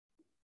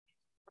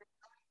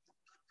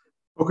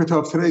Okay,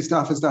 Tov. Today's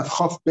daf is daf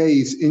Chof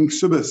Beis in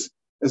Ksubas,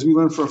 as we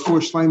learned for a four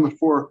shleima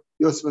for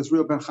Yosef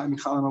Azriel ben Chaim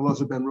Michal and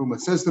Elazar ben Ruma.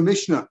 It says the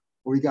Mishnah,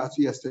 where we got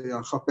to yesterday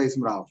on Chof Beis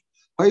and Rav.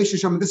 This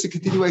is a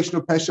continuation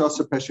of Pesha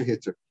Asa Pesha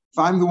Hitter. If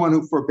I'm the one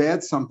who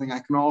forbids something, I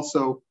can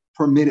also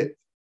permit it.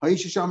 A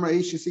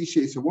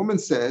woman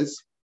says,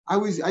 I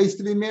used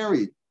to be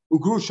married,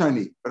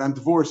 Ugrushani, but I'm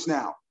divorced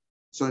now.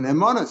 So in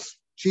Emanas,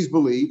 she's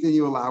believed, and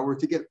you allow her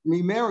to get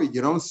remarried.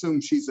 You don't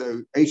assume she's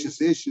a Aishas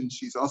Ish and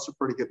she's also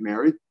pretty get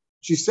married.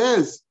 She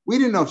says, we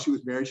didn't know she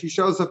was married. She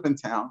shows up in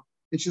town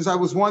and she says, I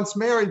was once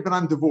married, but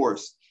I'm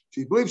divorced.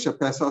 She believes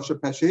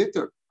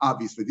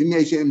obviously.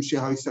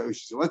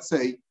 So let's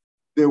say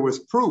there was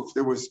proof,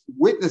 there was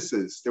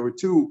witnesses, there were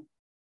two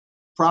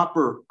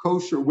proper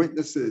kosher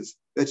witnesses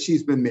that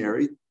she's been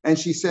married. And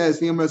she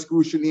says,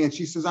 and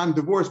she says, I'm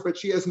divorced, but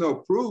she has no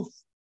proof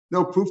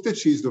that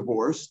she's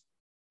divorced.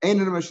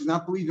 And she's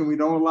not believing, we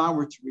don't allow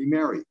her to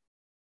remarry.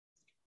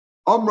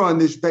 Omra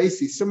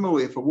Nishbasi,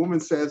 similarly, if a woman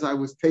says, I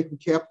was taken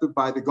captive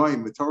by the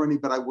Goyim,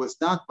 but I was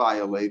not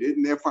violated,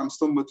 and therefore I'm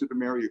still mutter to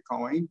marry a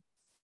Kohen,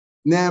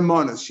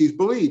 Ne'emanas, she's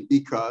believed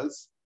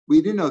because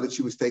we didn't know that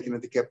she was taken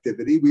into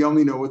captivity. We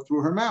only know it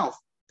through her mouth.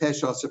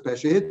 If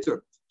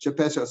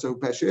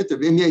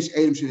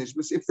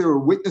there were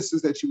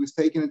witnesses that she was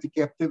taken into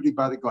captivity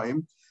by the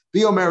Goyim,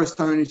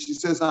 she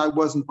says, I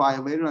wasn't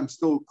violated, I'm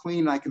still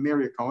clean, I can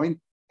marry a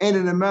Kohen. And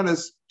in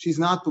Amenas, she's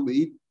not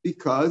believed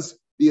because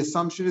the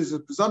assumption is a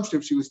presumption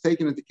if she was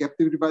taken into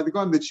captivity by the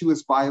Goyim that she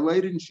was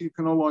violated and she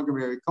can no longer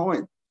marry a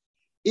Kohen.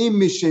 But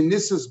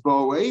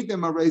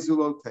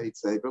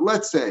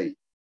let's say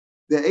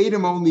the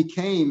Adam only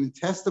came and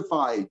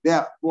testified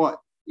that what?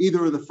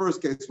 Either in the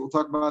first case, we'll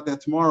talk about that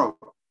tomorrow,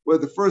 where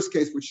the first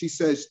case where she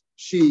says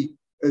she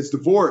is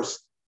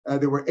divorced,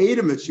 there were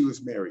Adam that she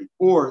was married,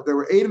 or there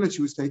were Adam that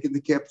she was taken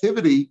into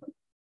captivity.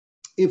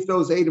 If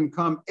those Adam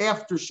come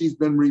after she's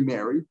been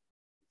remarried,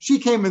 she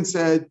came and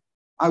said,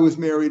 I was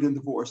married and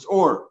divorced,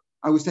 or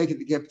I was taken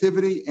to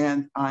captivity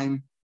and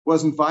I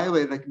wasn't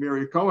violated, I can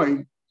marry a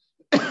Kohen.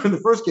 In the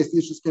first case, the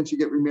issue is, can she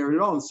get remarried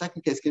at all? In the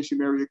second case, can she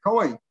marry a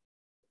Kohen?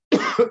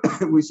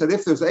 We said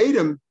if there's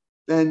Adam,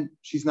 then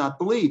she's not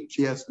believed.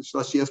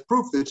 Unless she has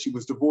proof that she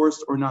was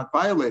divorced or not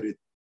violated.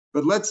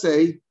 But let's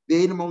say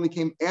the Adam only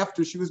came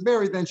after she was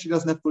married, then she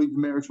doesn't have to believe the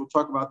marriage. We'll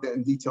talk about that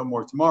in detail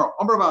more tomorrow.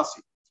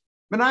 Amravasi.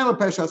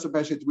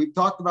 We've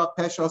talked about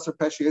Pesha or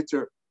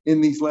Pesha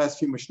in these last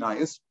few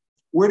Mishnayos.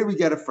 Where do we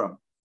get it from? It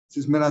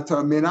says what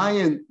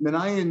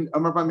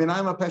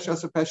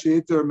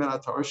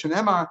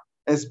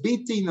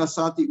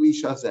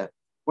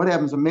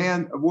happens? A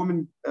man and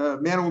woman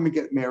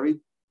get married,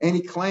 and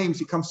he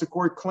comes to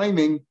court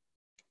claiming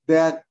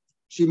that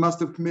she must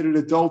have committed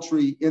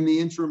adultery in the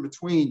interim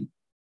between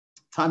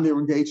time they were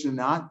engaged and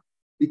not,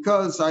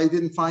 because I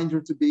didn't find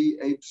her to be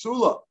a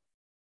psula.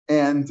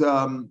 And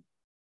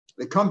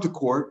they come to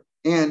court.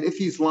 And if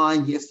he's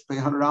lying, he has to pay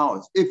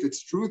 $100. If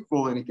it's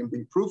truthful and he can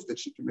bring proof that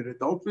she committed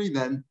adultery,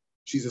 then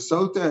she's a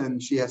sota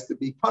and she has to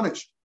be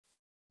punished.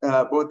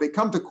 But when they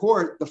come to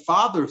court, the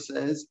father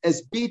says,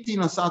 "As biti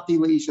nasati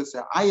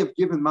leisha," I have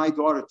given my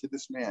daughter to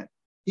this man.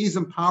 He's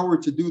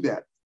empowered to do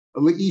that.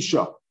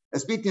 Leisha,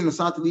 as biti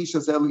nasati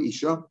leisha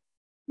leisha.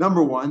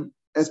 Number one,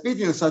 as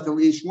biti nasati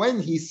leisha,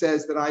 when he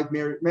says that I've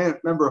married,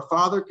 remember, a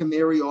father can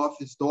marry off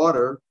his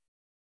daughter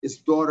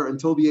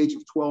until the age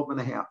of 12 and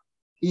a half.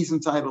 He's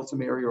entitled to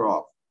marry her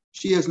off.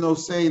 She has no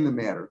say in the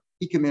matter.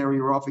 He can marry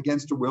her off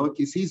against her will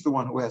because he's the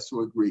one who has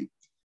to agree.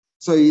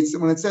 So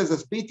when it says,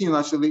 as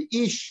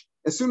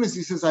soon as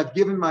he says, I've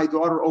given my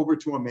daughter over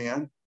to a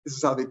man, this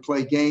is how they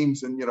play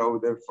games and,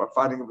 they're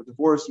fighting over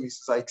divorce. And he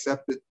says, I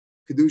accepted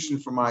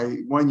Kedushin for my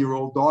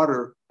 1-year-old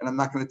daughter, and I'm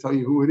not going to tell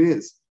you who it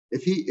is.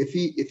 If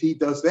he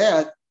does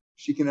that,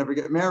 she can never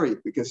get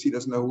married because he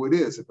doesn't know who it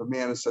is if a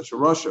man is such a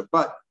Russia.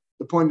 But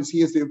the point is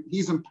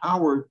he's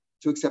empowered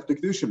to accept the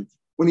Kedushin.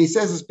 When he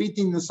says it's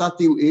beating the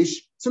satil ish,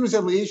 as soon as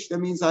ish, that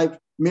means I've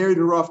married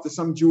her off to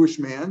some Jewish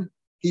man.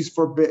 He's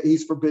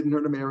forbidden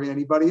her to marry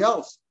anybody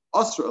else.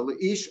 Asra,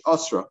 ish,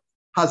 asra.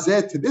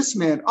 Hazeh, to this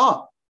man,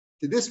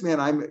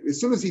 as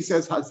soon as he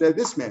says hazeh,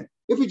 this man,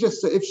 if he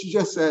just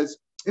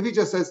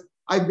says,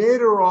 I made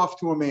her off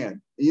to a man.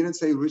 And you didn't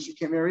say, she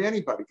can't marry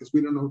anybody because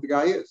we don't know who the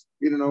guy is.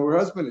 We don't know who her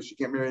husband is. She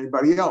can't marry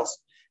anybody else.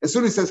 As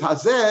soon as he says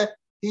hazeh,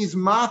 he's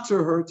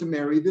matter her to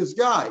marry this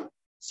guy.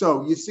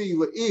 So you see,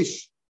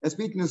 ish. As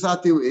soon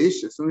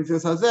as he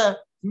says hazeh,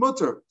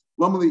 mutter.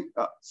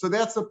 So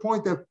that's the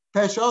point of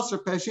pesh aser,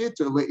 pesh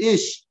iter.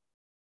 Leish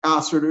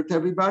aser to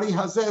everybody.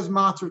 Hazeh is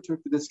matter to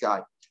this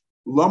guy.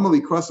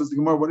 Lamali crosses the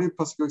Gemara. What did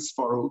pasuk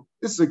sfaru?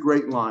 This is a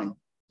great line.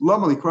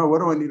 Lamali cross. What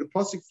do I need a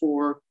pasuk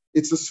for?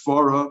 It's a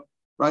sfara,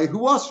 right?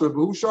 Who asra?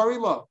 Who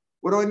sharila?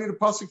 What do I need a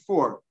pasuk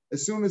for?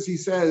 As soon as he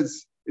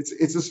says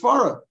it's a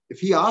sfara. If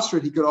he asra,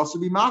 he could also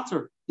be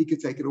matter. He could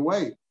take it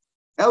away.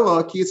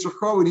 Ella ki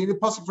yitzrachro. We need a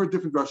pasuk for a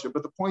different drasha.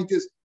 But the point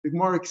is, the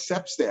Gemara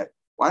accepts that.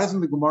 Why doesn't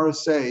the Gemara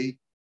say,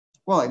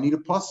 well, I need a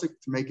pasuk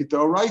to make it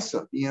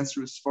doraisa? The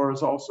answer is sfara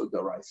is also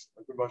doraisa.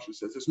 Like the Rashi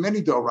says, there's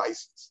many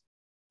doraisas.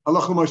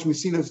 Halacha Moshe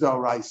Messina is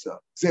doraisa.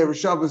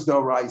 Zerushav is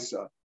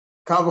doraisa.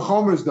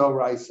 Kavachomer is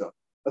d'oraisa.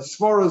 A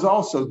svara is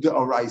also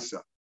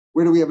d'oraisa.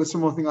 Where do we have a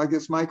similar thing like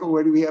this, Michael?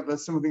 Where do we have a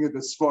similar thing at the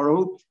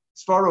svaro?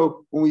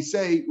 Svaro, when we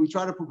say, we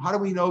try to prove, how do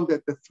we know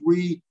that the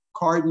three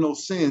cardinal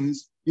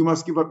sins you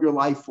must give up your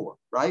life for,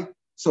 right?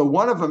 So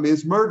one of them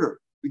is murder.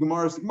 The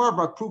Gemara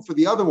brought proof for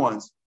the other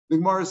ones. The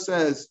Gemara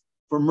says,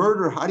 for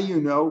murder, how do you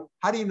know?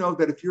 How do you know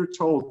that if you're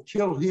told,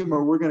 kill him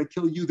or we're going to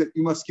kill you, that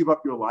you must give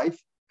up your life?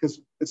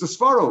 Because it's a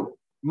svaro.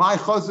 My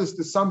chazis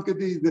the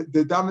samkadi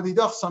the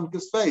damadidach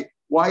samkasfei.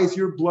 Why is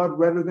your blood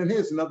redder than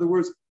his? In other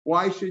words,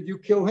 why should you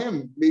kill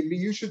him? Maybe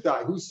you should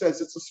die. Who says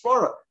it's a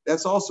svara?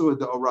 That's also a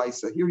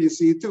d'oraisa. Here you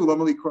see it too.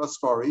 Lamali cross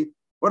sfari.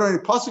 What do I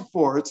need a pasuk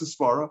for? It's a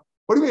svara.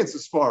 What do you mean it's a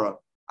svara?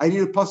 I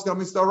need a pasuk that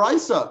means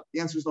d'oraisa. The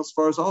answer is no,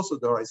 svara is also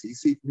d'oraisa. You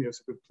see from here,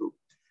 it's a good proof.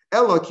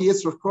 Ella ki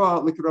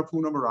yitzrachra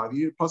likrafuna marav.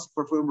 You need a pasuk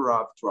for Rafuna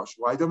marav to Rosh.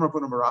 Why don't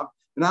Rafuna marav?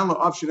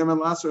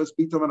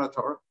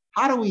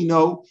 How do we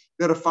know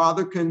that a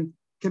father can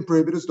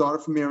prohibit his daughter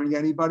from marrying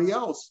anybody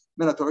else?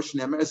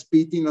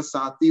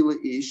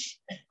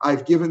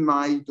 I've given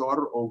my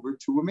daughter over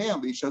to a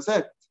man. Lisha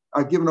said,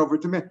 I've given over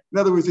to man. In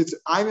other words,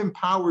 I'm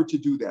empowered to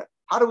do that.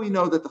 How do we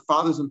know that the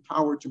father's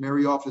empowered to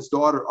marry off his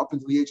daughter up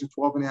until the age of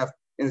 12 and a half,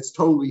 and it's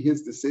totally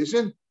his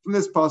decision? From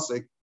this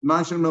pasuk,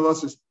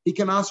 he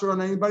can ask her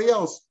on anybody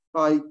else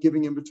by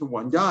giving him to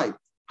one guy.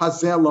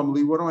 Hazel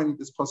lamli. What do I need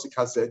this pasuk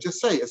hazel?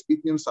 Just say, I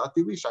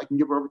can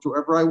give her over to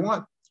whoever I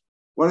want.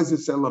 What does it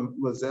say?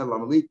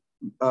 Lamli.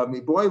 Look at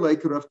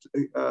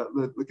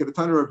the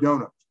Tanur of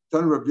Yonah.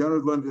 Tanur of Yonah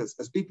learned this.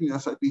 Speaking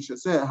what's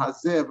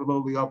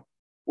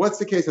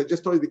the case? I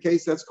just told you the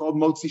case that's called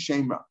Motzi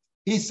Shemra.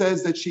 He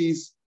says that she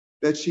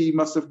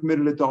must have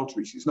committed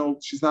adultery. She's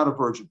not a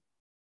virgin.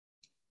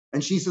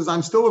 And she says,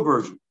 I'm still a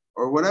virgin,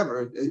 or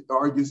whatever. It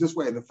argues this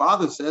way. And the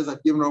father says,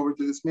 I've given over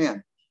to this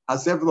man.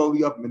 It's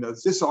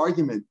this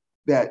argument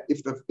that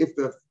if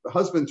the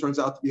husband turns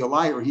out to be a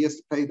liar, he has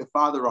to pay the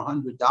father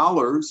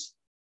 $100.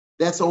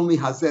 That's only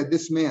Hazed,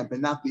 this man,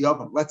 but not the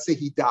other. Let's say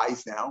he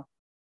dies now.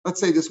 Let's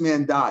say this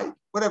man died,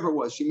 whatever it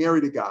was. She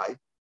married a guy,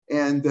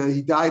 and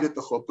he died at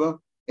the chuppah,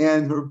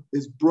 and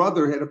his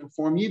brother had to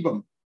perform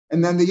Yibam.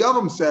 And then the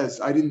Yavam says,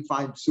 I didn't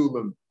find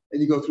Psulim.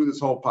 And you go through this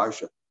whole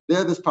parsha.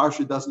 There, this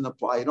parsha doesn't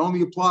apply. It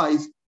only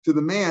applies to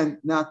the man,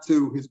 not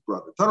to his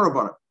brother.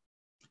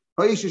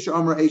 Let's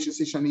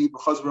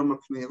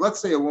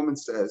say a woman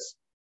says,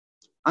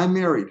 I'm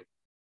married.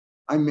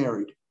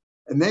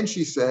 And then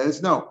she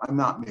says, no, I'm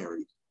not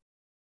married.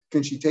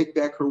 Can she take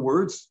back her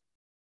words?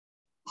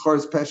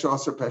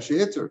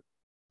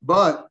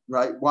 But,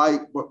 right, why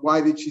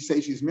did she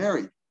say she's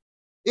married?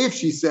 If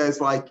she says,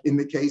 like in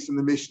the case in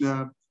the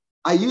Mishnah,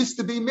 I used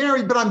to be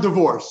married, but I'm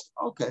divorced.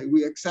 Okay,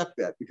 we accept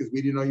that because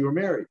we didn't know you were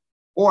married.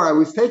 Or I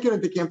was taken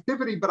into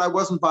captivity, but I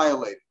wasn't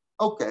violated.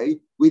 Okay,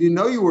 we didn't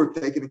know you were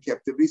taken into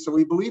captivity, so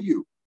we believe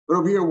you. But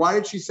over here, why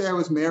did she say I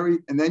was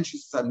married? And then she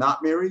says, I'm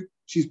not married.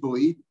 She's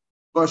believed.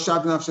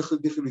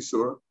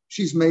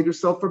 She's made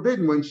herself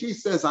forbidden. When she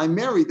says, I'm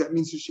married, that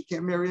means that she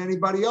can't marry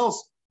anybody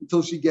else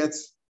until she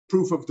gets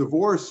proof of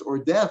divorce or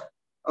death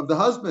of the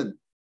husband.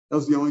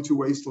 Those are the only two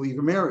ways to leave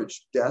a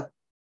marriage, death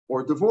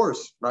or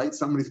divorce, right?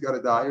 Somebody's got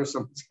to die or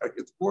somebody's got to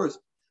get divorced.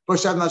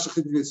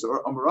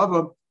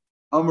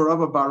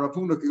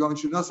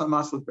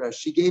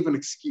 She gave an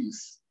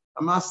excuse.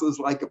 A masla is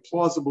like a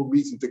plausible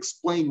reason to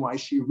explain why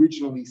she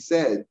originally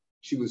said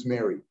she was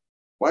married.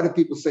 Why do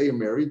people say you're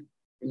married?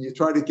 When you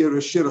try to get a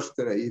shidduch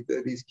today,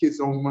 these kids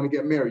don't want to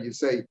get married. You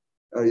say,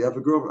 you have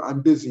a girlfriend,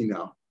 I'm busy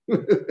now.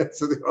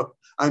 So they go,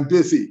 I'm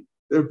busy.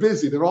 They're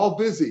busy. They're all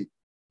busy,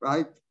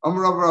 right?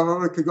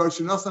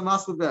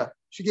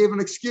 She gave an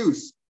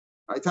excuse.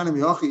 Right?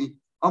 We have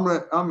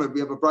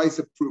a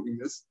brisa proving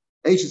this.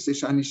 She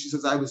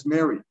says, I was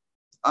married.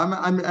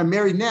 I'm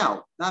married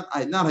now. Not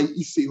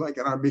Isi like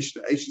in our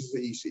Mishnah.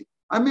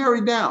 I'm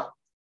married now.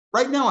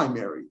 Right now I'm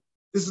married.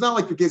 This is not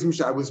like the case of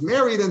Mishnah. I was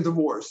married and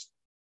divorced.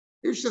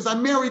 Here she says,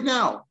 I'm married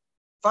now.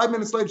 5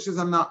 minutes later, she says,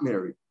 I'm not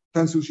married.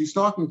 Depends who she's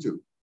talking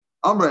to.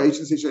 I'm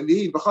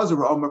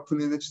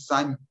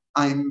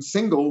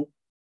single,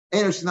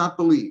 and she's not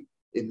believed.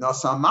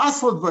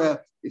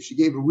 If she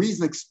gave a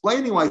reason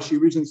explaining why she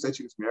originally said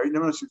she was married,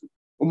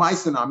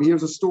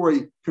 here's a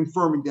story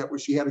confirming that where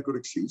she had a good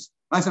excuse.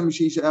 It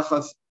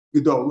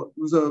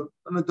was an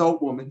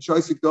adult woman. She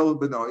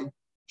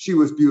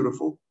was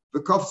beautiful.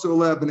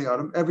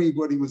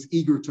 Everybody was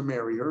eager to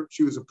marry her.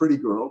 She was a pretty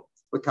girl,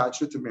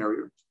 to marry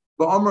her.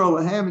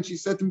 And she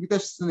said to me,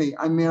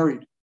 I'm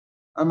married.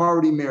 I'm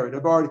already married.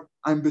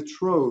 I'm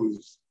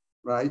betrothed.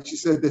 Right? She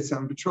said that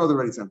I'm betrothed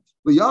already. A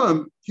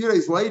few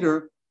days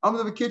later,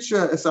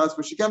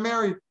 but she got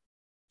married.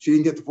 She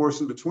didn't get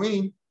divorced in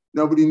between.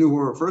 Nobody knew who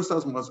her first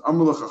husband was.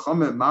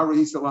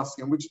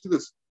 Would you do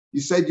this?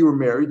 You said you were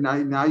married.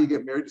 Now you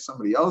get married to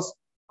somebody else.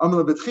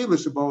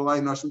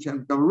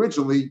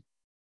 Originally,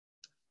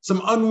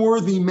 some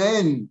unworthy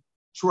men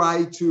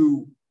tried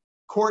to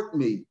court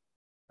me.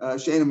 I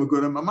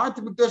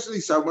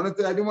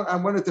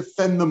wanted to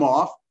fend them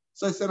off.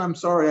 So I said, I'm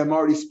sorry, I'm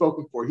already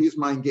spoken for. Here's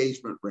my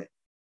engagement ring.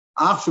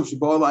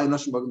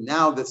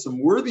 Now that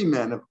some worthy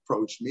men have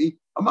approached me,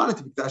 I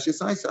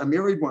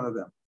married one of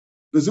them.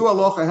 Rav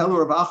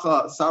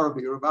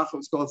Acha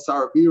was called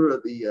Sarabira,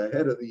 the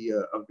head of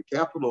the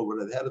capital,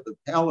 or the head of the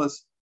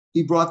palace.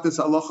 He brought this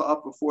halacha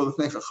up before the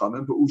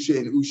Chachamim, but Usha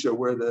and Usha,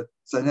 where the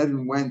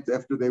Sanhedrin went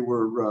after they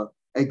were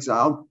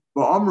exiled.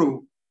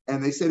 Amru,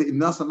 and they said,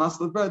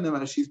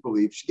 she's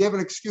believed. She gave an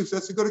excuse.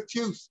 That's a good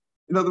excuse.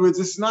 In other words,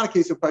 this is not a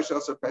case of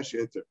Pesha or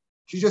Pesha.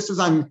 She just says,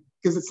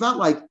 because it's not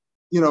like,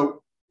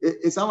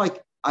 it's not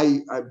like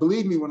I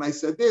believe me when I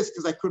said this,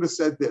 because I could have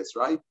said this,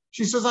 right?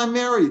 She says, I'm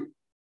married.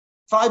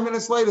 5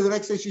 minutes later, the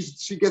next day,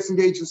 she gets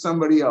engaged with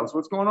somebody else.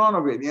 What's going on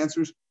over here? The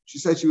answer is, she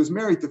said she was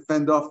married to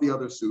fend off the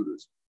other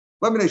suitors.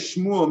 Let me know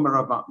Shmuel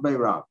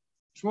Meirav.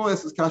 Shmuel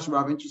asks Kasha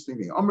Rav, interesting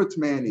thing. Amr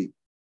Tmani.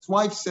 His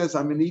wife says,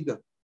 I'm Anida.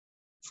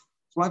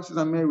 His wife says,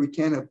 I'm married, we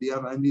can't have the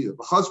Anida.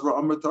 B'chazra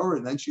Amr Torah,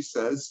 and then she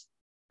says,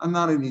 I'm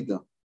not Anida.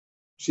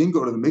 She didn't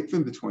go to the mikveh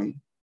in between.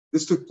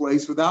 This took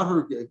place without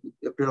her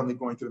apparently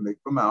going to the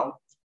mikveh. Now,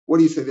 what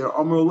do you say there?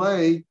 Amr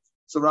Lei.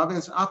 So Rabbi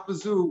says,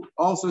 Apazu,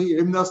 also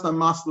here,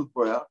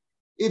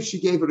 if she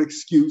gave an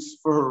excuse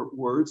for her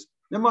words,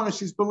 then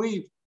she's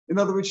believed. In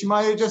other words, she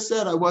might have just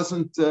said, I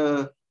wasn't,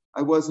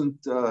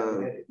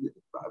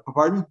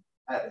 pardon?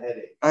 I had a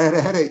headache. I had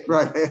a headache,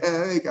 right? I had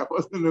a headache. I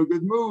wasn't in a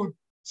good mood.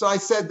 So I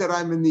said that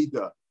I'm in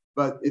Nida.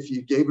 But if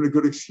you gave her a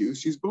good excuse,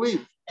 she's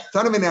believed.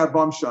 Tanamin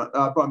Bums,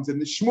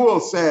 and the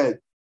Shmuel said,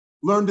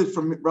 learned it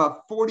from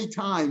Rav 40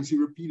 times. He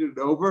repeated it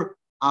over.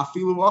 When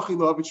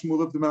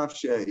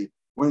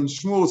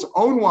Shmuel's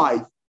own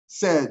wife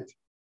said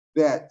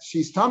that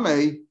she's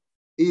Tameh,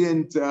 he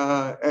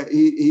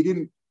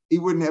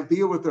wouldn't have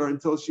deal with her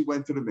until she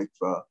went to the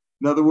mikvah.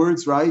 In other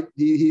words, right?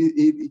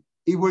 He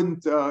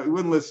wouldn't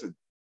listen.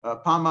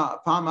 That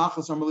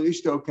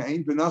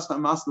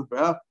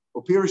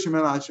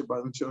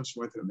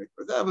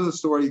was a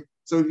story.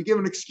 So if you give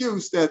an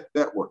excuse,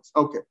 that works.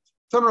 Okay.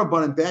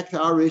 Back to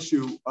our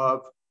issue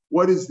of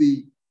what is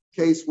the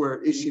case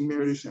where Ishi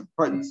married Ishim.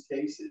 Pardon. These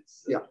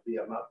cases,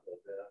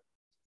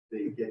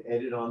 they get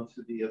added on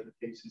to the other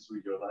cases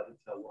where you're allowed to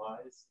tell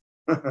lies.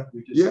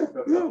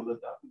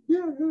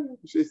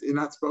 You're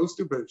not supposed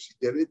to, but if she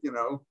did it,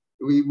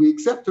 we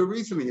accept her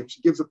reasoning. If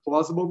she gives a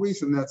plausible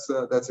reason, that's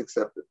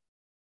accepted.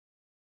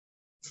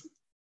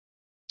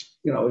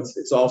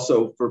 It's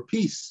also for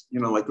peace.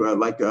 Like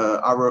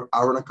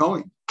Aaron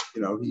Cohen.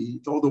 He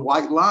told a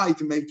white lie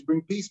to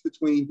bring peace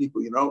between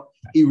people.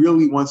 He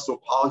really wants to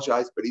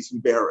apologize, but he's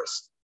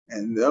embarrassed.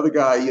 And the other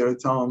guy,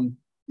 tell him,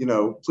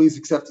 please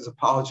accept his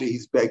apology.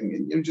 He's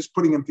begging, and just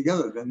putting them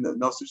together. Then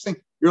no such thing.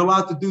 You're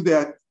allowed to do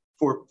that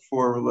for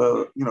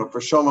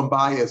shalom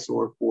bayis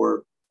or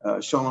for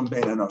shalom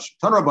bein anoshim.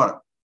 Tanrabanan.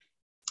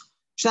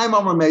 Shnayim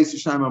amar meis,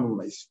 shnayim amar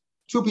meis.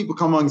 Two people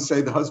come along and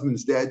say the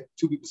husband's dead.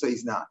 Two people say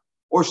he's not.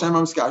 Or shnayim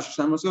amar skash,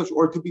 shnayim amar skash.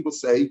 Or two people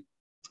say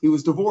he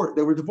was divorced.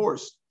 They were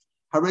divorced.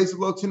 Harez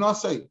lo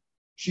tinase.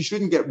 She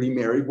shouldn't get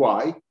remarried.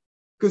 Why?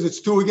 Because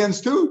it's 2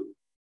 against 2.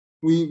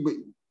 We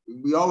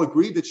all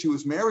agreed that she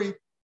was married.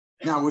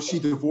 Now, was she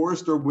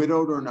divorced or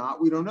widowed or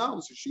not? We don't know.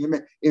 So she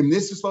married. In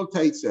this is lo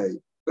say.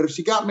 But if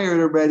she got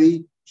married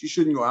already, she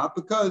shouldn't go out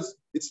because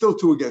it's still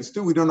 2 against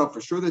 2. We don't know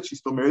for sure that she's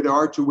still married. There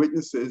are 2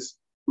 witnesses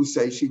who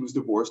say she was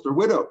divorced or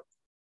widowed.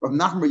 Rav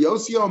Nachman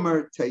Yossi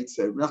Omer Tate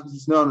said, Rav Nachman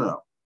says,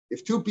 no.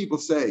 If 2 people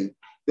say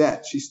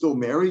that she's still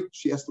married,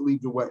 she has to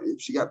leave the way. If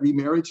she got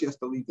remarried, she has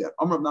to leave that.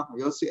 Omer Rav Nachman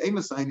Yossi,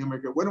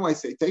 when do I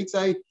say Tate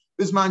say?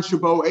 Bisman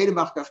Shabo Adam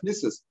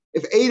Achachnissus.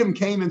 If Adam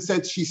came and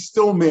said she's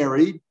still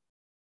married,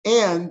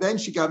 and then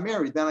she got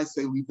married, then I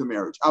say leave the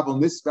marriage.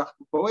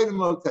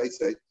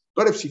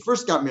 But if she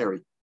first got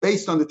married,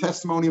 based on the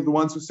testimony of the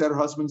ones who said her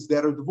husband's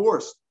dead or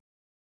divorced,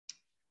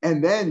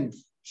 and then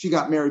she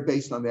got married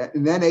based on that,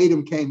 and then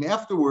Adam came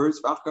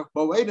afterwards,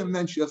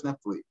 then she doesn't have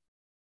to leave.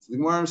 So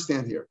you want to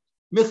understand here.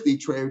 Michti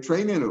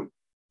treininu.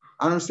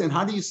 I understand.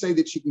 How do you say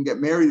that she can get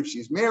married if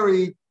she's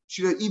married?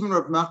 Even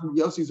Rav Nachman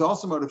Yossi is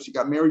also mad if she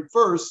got married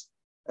first,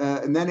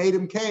 and then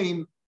Adam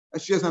came,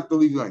 she doesn't have to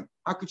leave going.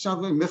 How could she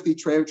not leave? Michti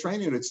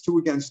treininu. It's 2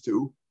 against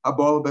 2.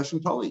 Abal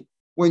Beshim Tali.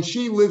 When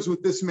she lives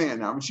with this man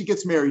now, when she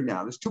gets married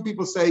now, there's 2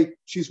 people say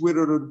she's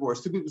widowed or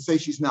divorced. 2 people say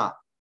she's not.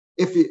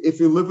 If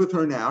you live with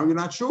her now, you're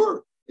not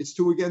sure. It's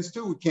 2 against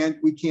 2.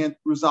 We can't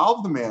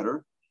resolve the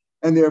matter,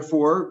 and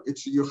therefore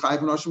it's you're chayv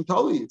noshim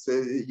tali.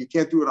 You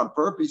can't do it on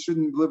purpose. You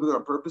shouldn't live with her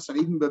on purpose. And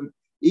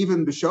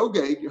even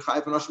b'shogeg, you're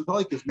chayv noshim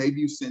tali because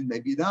maybe you sin,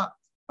 maybe you not.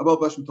 About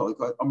b'ashim tali,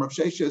 Rav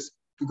Sheshes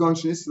kagon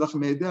shenis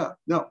lachem edah.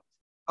 No.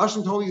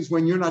 Ashim Toli is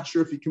when you're not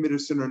sure if you committed a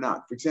sin or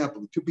not. For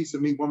example, 2 pieces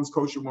of meat, one was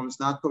kosher, one was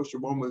not kosher,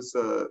 one was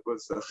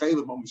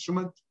chaylev, one was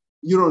shuman.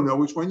 You don't know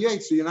which one you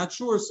ate, so you're not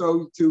sure.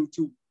 So to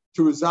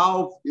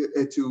resolve,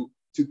 to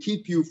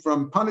keep you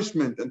from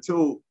punishment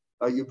until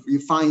you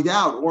find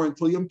out, or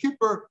until Yom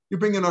Kippur, you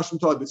bring an Ashim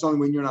Toli. It's only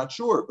when you're not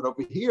sure. But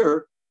over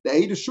here, the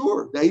Eid is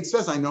sure. The Eid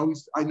says, I know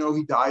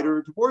he died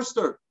or divorced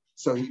her,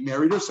 so he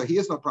married her, so he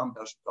has no problem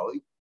with Ashim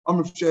Toli.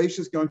 Amr Sheish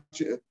is going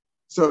to.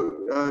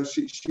 So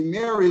she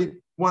married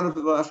one of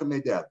the Lechem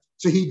Edet.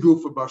 So he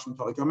grew for Bashman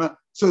Talikama.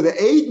 So the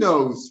aide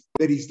knows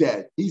that he's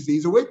dead.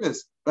 He's a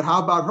witness. But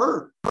how about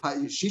her?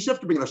 She should have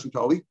to bring Bashman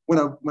Tali.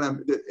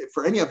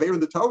 For any Aveir in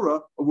the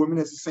Torah, a woman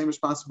has the same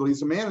responsibility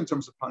as a man in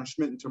terms of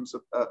punishment, in terms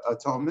of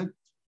atonement.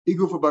 He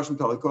grew for Bashman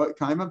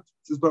Talikama.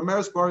 Says, but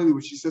Maris Barley,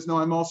 which she says, no,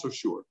 I'm also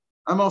sure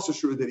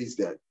that he's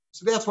dead.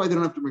 So that's why they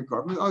don't have to bring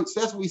carbon. So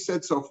that's what we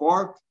said so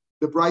far.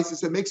 The Bryce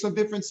said, makes no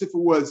difference if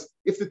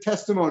the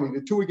testimony,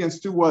 the 2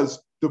 against 2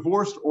 was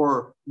divorced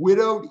or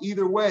widowed,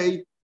 either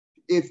way,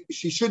 if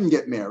she shouldn't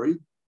get married.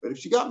 But if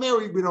she got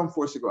married, we don't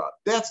force her to go out.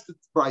 That's the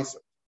Bryce.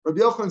 Rabbi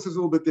Yochanan says a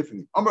little bit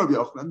differently. Rabbi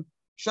Yochanan,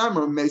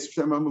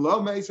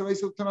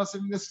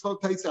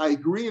 I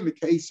agree in the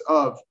case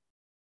of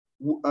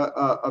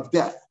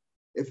death.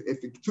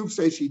 If the 2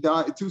 say she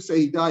died, 2 say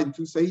he died, and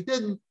 2 say he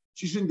didn't,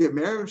 she shouldn't get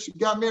married. If she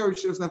got married,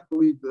 she doesn't have to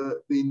leave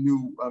the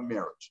new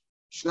marriage.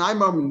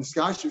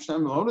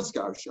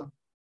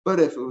 But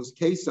if it was a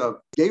case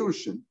of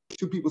gerushin,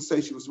 2 people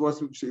say she was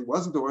divorced, she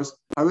wasn't divorced.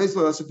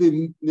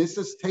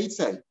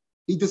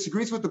 He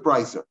disagrees with the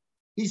Brisa.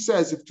 He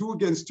says if 2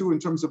 against 2 in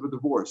terms of a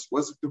divorce,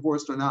 was it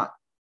divorced or not,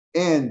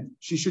 and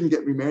she shouldn't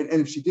get remarried,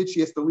 and if she did, she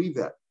has to leave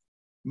that.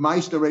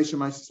 What's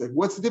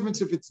the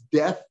difference if it's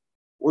death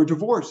or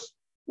divorce?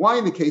 Why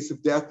in the case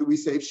of death do we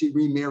say if she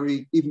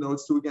remarried, even though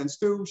it's 2 against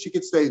 2, she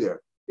could stay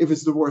there? If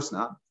it's divorce,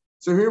 not.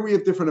 So here we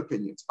have different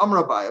opinions.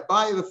 Amar Abaye.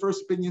 Abaye, the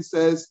first opinion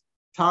says,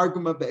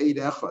 Targuma be'ed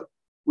echad.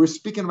 We're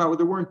speaking about where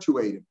there weren't 2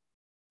 eidim.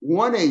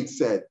 1 aid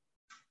said,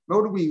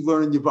 what do we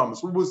learn in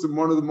Yavamas? What was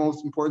one of the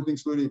most important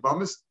things to learn in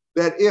Yavamas?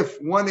 That if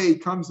 1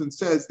 aid comes and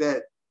says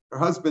that her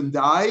husband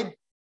died,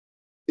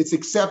 it's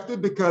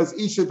accepted because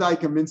Isha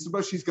Daika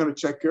Mitzvah, she's going to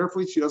check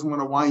carefully. She doesn't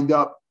want to wind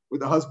up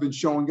with the husband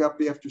showing up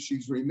after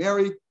she's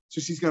remarried,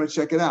 so she's going to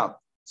check it out.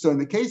 So in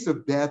the case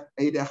of death,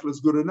 eid echad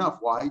is good enough.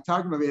 Why?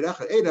 Targuma be'ed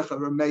echad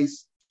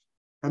remains.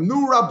 The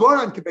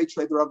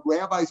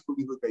rabbis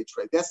believe with Beit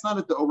Trade. That's not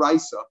at the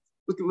Oraisa.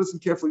 Listen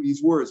carefully to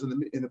these words in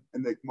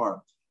the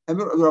Gemara. And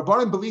the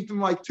Rabbanan believed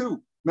them like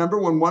 2. Remember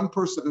when one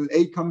person, an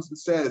aide comes and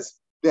says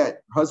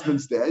that her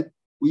husband's dead,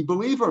 we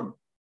believe him.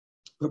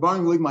 The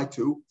Rabbanan believe like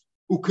 2.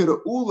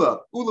 Ukira Ula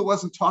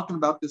wasn't talking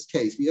about this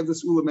case. We have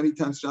this Ula many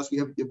times. Just we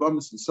have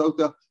Yavamas and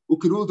Sota.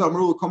 Ukira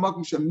Damru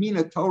Komakum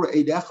Shamina Torah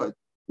Eid Echad,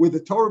 where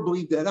the Torah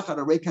believed that Echad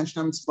Areikan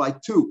Shnam is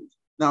like 2.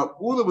 Now,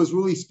 Ula was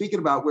really speaking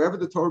about wherever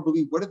the Torah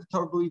believed. What did the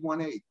Torah believe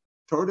 1 aid?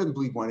 Torah didn't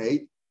believe 1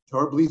 aid.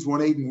 Torah believes 1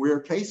 aid in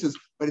rare cases,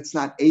 but it's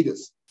not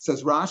Aedis.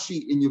 Says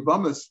Rashi in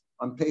Yavamas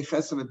on Pei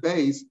Chesam and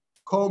Beis,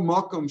 Kol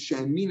Makom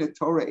Shemina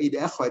Torah Eid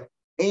Echad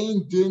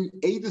Ein Din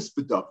Aedis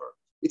B'Davar.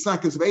 It's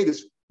not because of Aedis.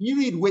 You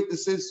need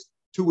witnesses.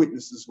 2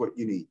 witnesses, what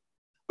you need.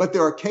 But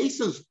there are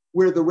cases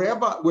where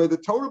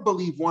the Torah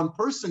believed 1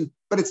 person,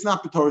 but it's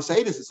not the Torah's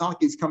Aedis. It's not like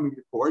he's coming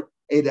to court,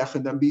 Eid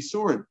Echad and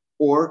Bisurin,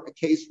 or a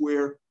case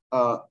where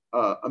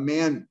a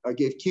man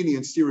gave kidney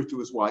and steer to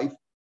his wife.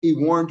 He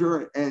warned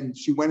her, and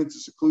she went into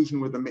seclusion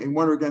with him. And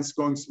warned her against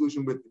going to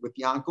seclusion with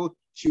the uncle.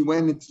 She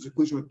went into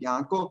seclusion with the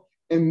uncle.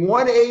 And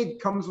 1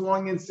 aide comes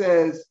along and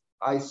says,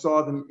 "I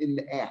saw them in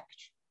the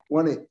act."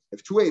 1 aide.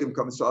 If 2 aidim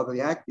come and saw them in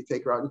the act, you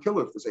take her out and kill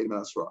her for Seidim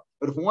Asra.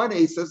 But if 1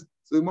 aide says,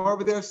 so the Gemara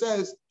over there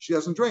says she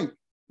doesn't drink,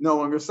 no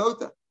longer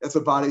sota. That's a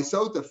bade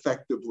sota.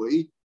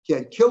 Effectively,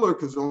 can't kill her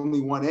because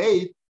only 1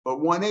 aide. But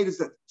 1 aide is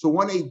that. So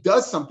 1 aide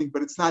does something,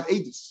 but it's not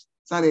aedis.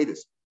 It's not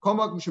Aedis.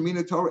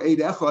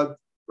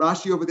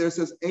 Rashi over there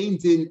says, Ein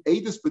din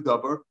Aedis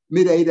b'davar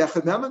mid Eid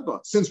echad nemenba.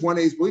 Since 1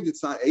 aid believed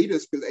it's not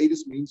Aedis, because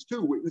Aedis means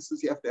 2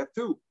 witnesses, you have to have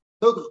 2.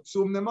 There's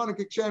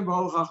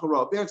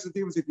the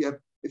difference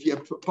if you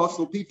have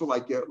apostle people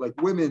like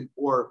women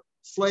or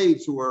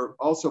slaves who are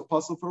also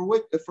apostle for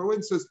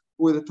witnesses,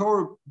 where the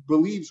Torah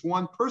believes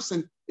 1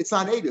 person, it's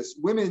not Aedis.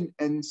 Women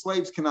and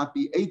slaves cannot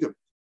be Eidim.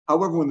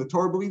 However, when the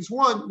Torah believes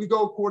 1, we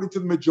go according to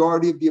the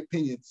majority of the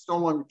opinion. It's no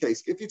longer the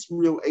case. If it's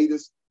real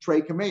Aedis,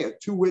 Trey Kameya,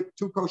 2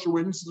 kosher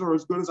witnesses are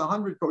as good as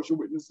 100 kosher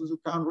witnesses who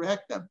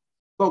counteract them.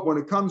 But when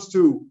it comes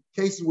to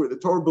cases where the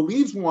Torah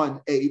believes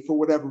 1 aid for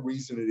whatever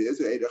reason it is,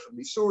 Eid Echad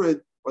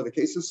Misurid, or the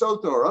case of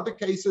Sota, or other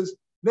cases,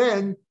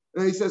 then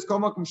he says,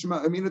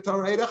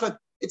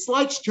 it's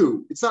like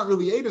 2. It's not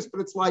really Aedis,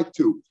 but it's like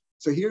 2.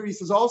 So here he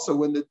says also,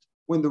 when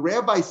the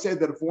rabbi said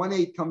that if 1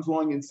 aid comes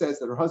along and says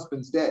that her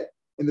husband's dead,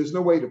 and there's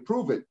no way to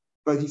prove it,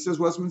 but he says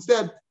husband's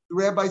dead, the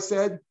rabbi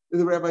said,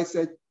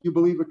 you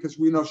believe it because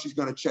we know she's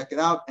going to check it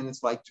out, and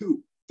it's like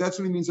 2. That's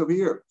what he means over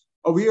here.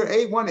 Over here,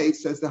 1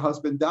 says the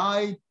husband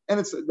died, and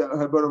it's so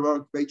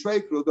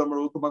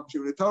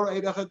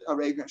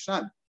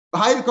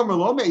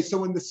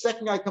when the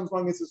second guy comes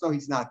along and says, no,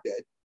 he's not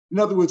dead. In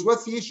other words,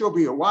 what's the issue over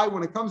here? Why,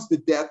 when it comes to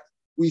death,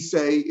 we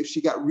say if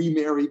she got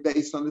remarried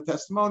based on the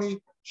testimony,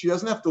 she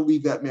doesn't have to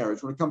leave that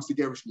marriage. When it comes to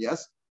gerushin,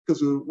 yes,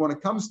 because when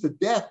it comes to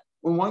death,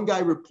 when one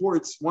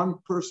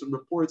person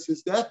reports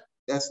his death,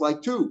 that's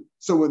like 2.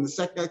 So when the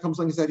second guy comes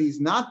along and said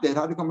he's not dead,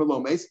 how do you come to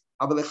lomes?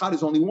 Avalechad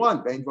is only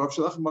 1.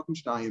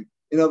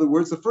 In other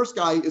words, the first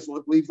guy is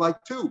believed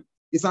like 2.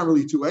 It's not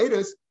really 2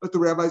 Aedis, but the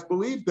rabbis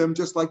believe them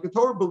just like the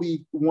Torah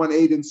believed 1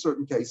 aid in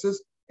certain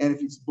cases. And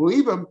if you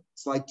believe him,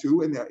 it's like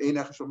 2, and they're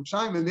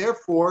and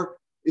therefore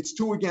it's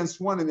 2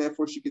 against 1, and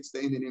therefore she could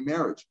stay in the new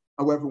marriage.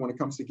 However, when it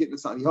comes to getting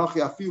so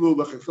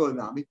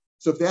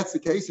if that's the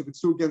case, if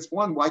it's 2 against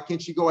 1, why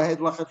can't she go ahead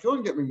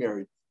and get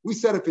remarried? We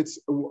said if it's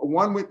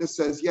one witness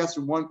says yes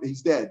and one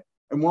he's dead,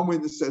 and one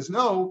witness says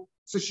no,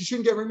 so she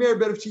shouldn't get remarried.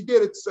 But if she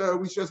did, it's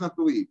she doesn't have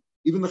to leave.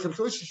 Even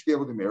she should be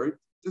able to marry.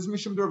 This is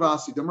Mishum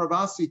Ravasi. The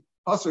Ravasi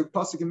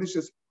pasuk and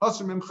Mishas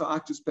hasar mimcha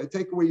aktus.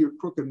 Take away your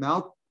crooked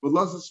mouth,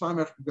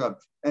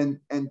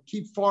 and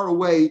keep far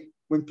away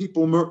when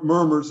people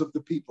murmurs of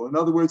the people. In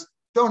other words,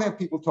 don't have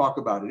people talk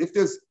about it. If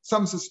there's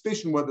some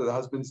suspicion whether the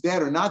husband's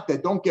dead or not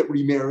dead, don't get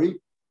remarried.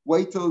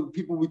 Wait till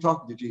people we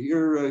talk. Did you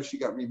hear she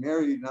got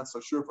remarried? Not so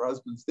sure if her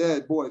husband's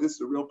dead. Boy, this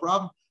is a real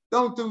problem.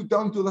 Don't do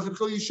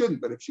lechachil. You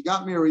shouldn't. But if she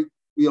got married,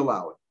 we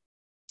allow it.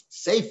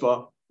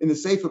 Seifa, in the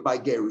Seifa by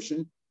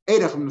Gerushin,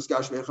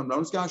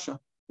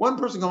 one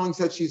person going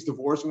said she's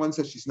divorced, and one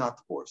says she's not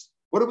divorced.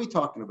 What are we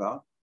talking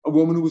about? A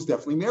woman who was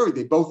definitely married.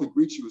 They both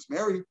agreed she was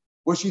married.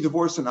 Was she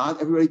divorced or not?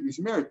 Everybody agrees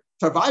she's married.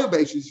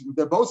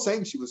 They're both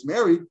saying she was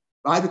married.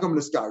 And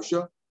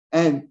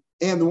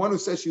the one who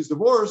says she's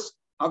divorced,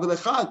 and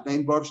therefore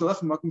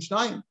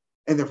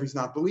he's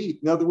not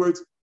believed. In other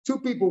words, 2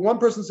 people, one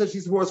person says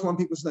she's divorced, one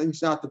people saying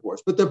she's not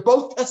divorced, but they're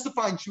both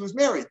testifying she was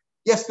married.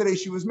 Yesterday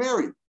she was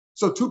married.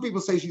 So 2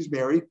 people say she's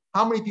married.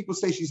 How many people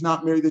say she's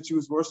not married, that she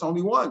was divorced?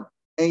 Only one.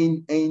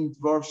 And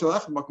therefore,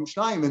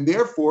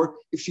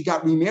 if she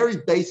got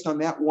remarried based on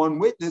that one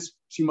witness,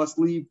 she must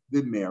leave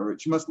the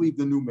marriage. She must leave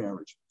the new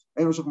marriage.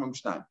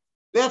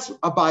 That's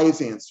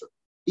Abaye's answer.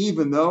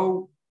 Even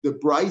though the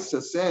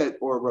Brisa said,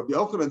 or Rabbi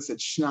Yochanan said,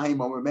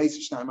 Shnaim Omer Meis,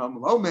 Shnaim Omer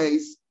Lo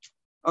Meis.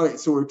 All right,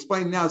 so we're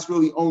explaining now it's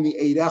really only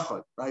 8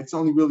 echad, right? It's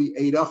only really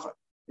 8 echad.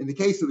 In the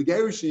case of the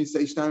Gerushin, you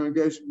say Shnaim Omer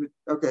Gerushin.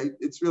 Okay,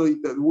 it's really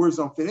the words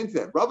don't fit into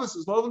that. Rabbi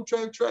says, Lovim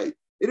Trey.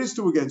 It is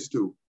 2 against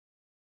 2.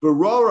 When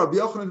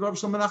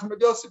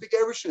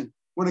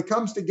it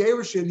comes to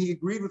Gerushin, he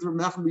agreed with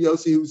Rabbi Nachman bar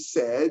Yossi, who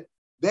said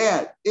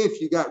that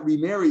if you got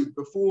remarried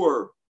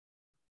before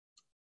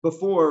it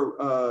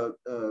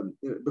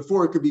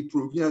could be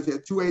proved, if you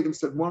had 2 Adam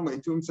said one way,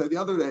 2 said the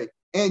other way,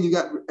 and you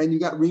got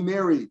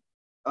remarried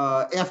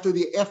after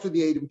the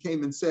Adam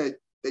came and said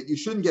that you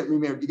shouldn't get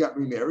remarried, you got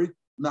remarried.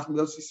 Nachman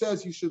bar Yossi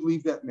says you should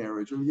leave that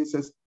marriage, or he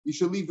says you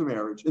should leave the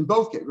marriage. In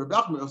both cases, Rabbi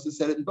Nachman bar Yossi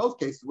said it in both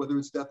cases, whether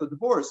it's death or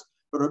divorce.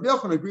 But Rabbi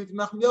Yochanan agreed with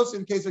Nachman bar Yossi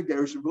in the case of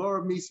Gerushin,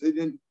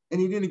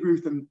 and he didn't agree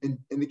with him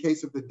in the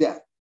case of the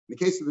death. In the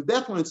case of the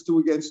death, when it's 2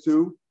 against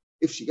 2,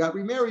 if she got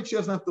remarried, she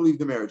doesn't have to leave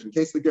the marriage. In the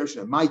case of the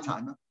Gerushin, at my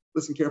time,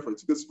 listen carefully,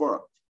 it's a good svara.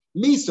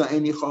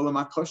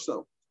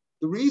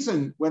 The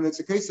reason when it's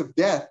a case of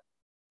death,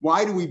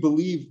 why do we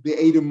believe the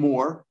Adam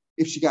more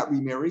if she got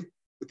remarried?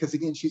 Because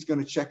again, she's going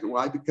to check it.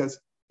 Why? Because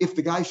if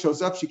the guy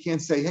shows up, she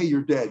can't say, hey,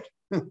 you're dead.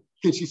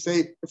 Can she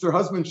say, if her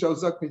husband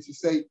shows up, can she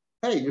say,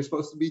 hey, you're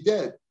supposed to be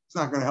dead? It's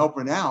not going to help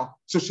her now.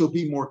 So she'll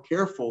be more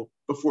careful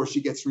before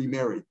she gets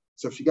remarried.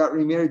 So if she got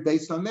remarried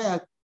based on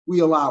that, we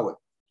allow it.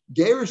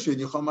 Gerushin,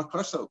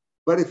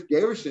 but if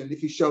Gerushin, if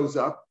he shows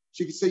up,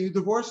 she could say, you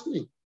divorced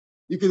me.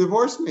 You can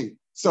divorce me.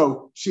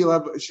 So she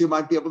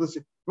might be able to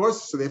say,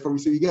 divorce. So therefore we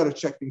say, you got to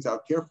check things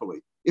out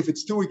carefully. If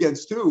it's 2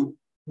 against 2,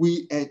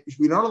 we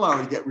don't allow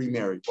her to get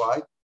remarried.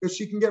 Why? Because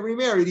she can get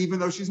remarried even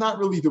though she's not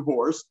really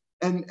divorced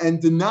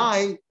and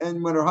deny.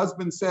 And when her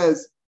husband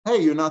says, hey,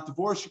 you're not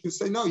divorced, she can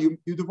say, no, you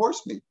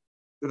divorced me.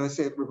 Did I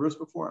say it reverse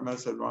before? I might have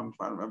said it wrong. I'm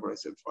trying to remember what I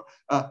said before.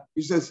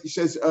 He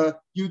says,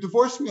 you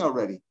divorced me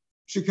already.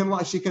 She can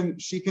lie. She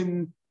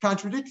can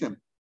contradict him.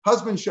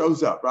 Husband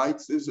shows up, right?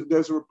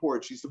 There's a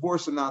report. She's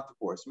divorced or not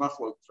divorced.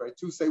 Machlokes, right?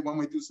 2 say one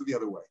way, 2 say the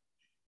other way.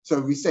 So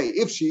we say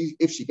if she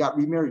got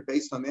remarried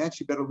based on that,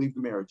 she better leave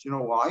the marriage. You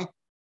know why?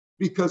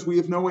 Because we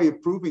have no way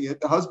of proving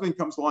it. The husband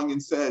comes along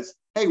and says,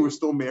 hey, we're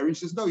still married.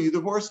 She says, no, you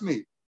divorced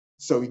me.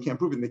 So he can't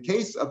prove it. In the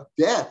case of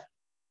death,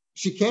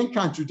 she can't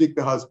contradict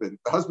the husband.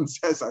 The husband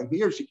says, I'm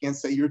here. She can't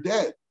say you're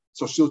dead.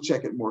 So she'll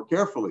check it more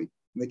carefully.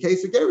 In the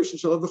case of Gerushin,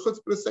 she'll have the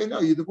chutzpah to say,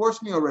 no, you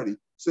divorced me already.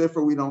 So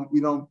therefore, we don't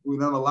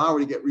allow her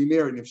to get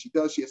remarried. And if she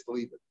does, she has to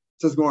leave it.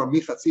 It says, how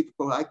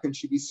can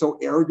she be so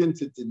arrogant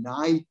to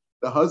deny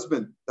the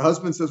husband? The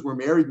husband says, we're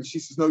married. And she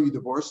says, no, you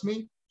divorced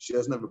me. She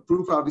doesn't have a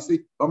proof,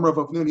 obviously.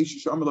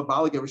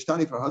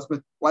 If her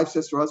husband, wife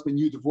says to her husband,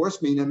 you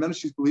divorced me, and then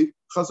she's believed,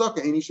 a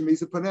chazaka,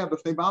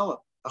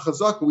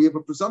 we have a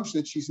presumption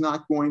that she's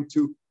not going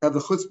to have the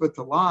chutzpah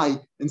to lie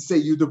and say,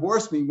 you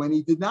divorced me, when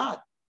he did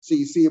not. So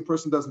you see, a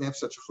person doesn't have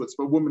such a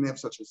chutzpah, a woman have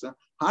such a chutzpah.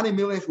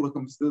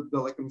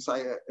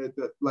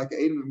 Like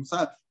Adam and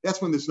Messiah.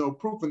 That's when there's no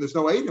proof and there's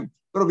no Adam.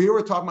 But over here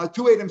we're talking about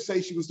 2 Adam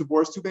say she was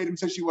divorced, 2 Adam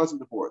say she wasn't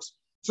divorced.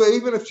 So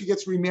even if she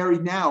gets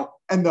remarried now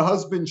and the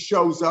husband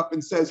shows up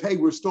and says, hey,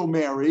 we're still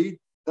married,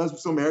 the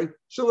husband's still married,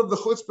 she'll have the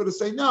chutzpah to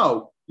say,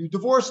 no, you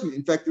divorced me.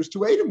 In fact, there's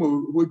 2 Adam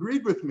who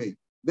agreed with me.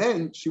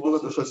 Then she will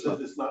have the chutzpah.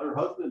 It's not her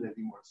husband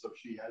anymore, so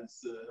she has.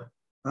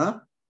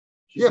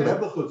 She can have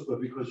the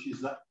chutzpah because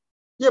she's not.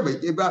 Yeah,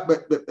 but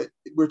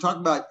we're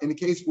talking about in a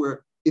case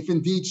where if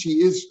indeed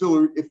she is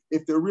still,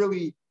 if they're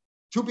really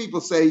 2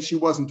 people say she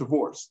wasn't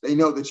divorced, they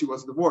know that she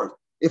wasn't divorced.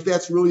 If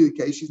that's really the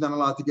case, she's not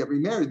allowed to get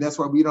remarried. That's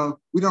why we don't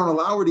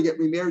allow her to get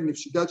remarried. And if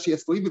she does, she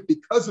has to leave it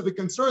because of the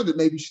concern that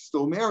maybe she's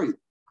still married.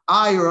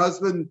 Her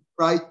husband,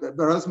 right?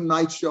 Her husband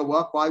might show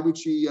up. Why would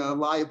she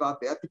lie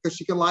about that? Because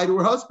she can lie to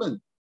her husband.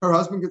 Her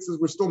husband says,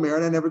 "We're still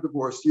married. I never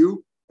divorced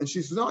you." And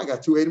she says, "No, I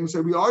got two Edom who say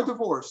we are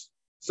divorced."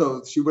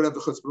 So she would have the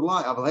chutzpah to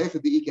lie.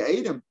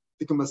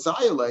 The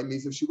Messiah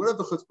means if she would have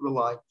the chutzpah to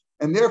lie.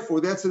 And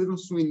therefore, that's the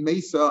difference between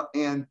Mesa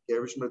and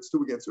Gerushin, but it's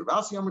two against her.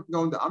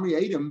 Going to Amri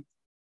Edom,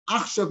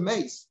 Achshav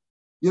Mace.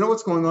 You know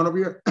what's going on over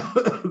here?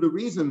 The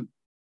reason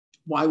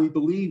why we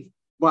believe,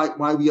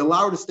 why we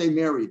allow her to stay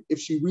married if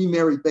she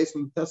remarried based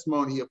on the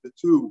testimony of the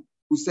two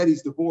who said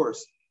he's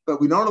divorced, but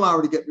we don't allow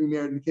her to get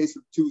remarried in the case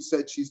of the two who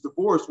said she's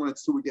divorced when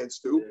it's 2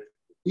 against 2.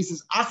 He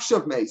says,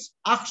 Achshav Mace,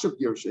 Achshav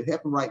Gerusha. It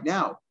happened right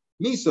now.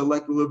 Misa,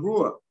 like the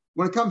Lebrua.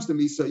 When it comes to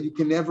Misa, you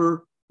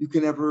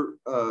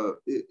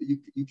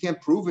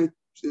can't prove it.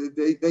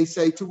 They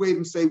say, two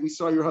Edom say, we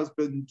saw your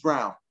husband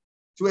drown.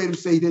 Two Edom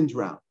say he didn't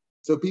drown.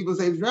 So people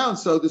say he drowned.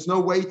 So there's no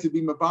way to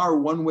be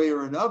Mabar one way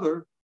or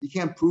another. You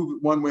can't prove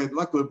it one way.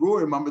 Like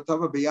Lebrua,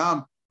 Mamatava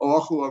Bayam, or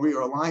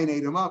a lion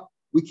ate him up.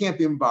 We can't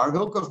be Mabar.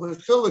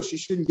 She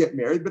shouldn't get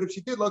married. But if she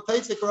did,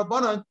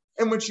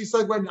 and when she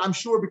said, "When I'm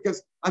sure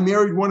because I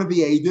married one of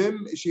the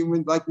Edom,"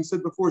 like we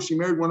said before, she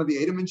married one of the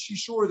Edom, and she's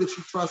sure that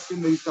she trusts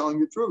him that he's telling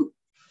the truth.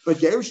 But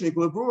Gerushin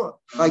Lebrua,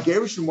 by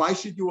Gerushin, why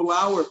should you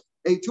allow her?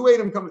 Two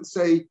Edom come and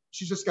say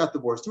she just got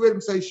divorced. Two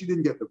Edom say she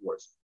didn't get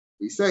divorced.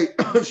 We say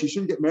she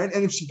shouldn't get married,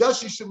 and if she does,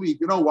 she should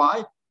leave. You know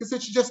why?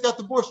 Because she just got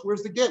divorced.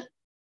 Where's the get?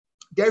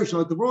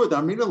 Gerushin Lebrua,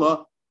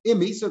 Darminallah,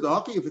 Imisa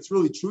the if it's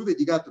really true that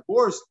you got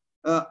divorced,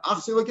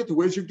 obviously look at the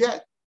where's your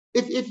get?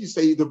 If you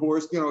say you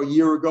divorced, a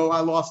year ago, I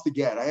lost the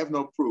get. I have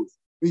no proof.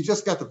 When you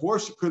just got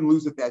divorced, you couldn't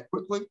lose it that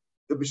quickly.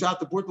 The Bishat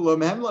the Portalo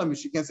Memla,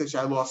 she can't say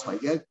I lost my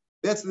get.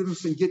 That's the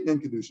difference between Gittin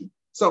and Kedushin.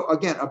 So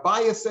again,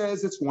 Abaya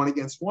says it's 1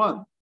 against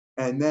 1.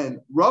 And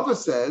then Rava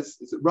says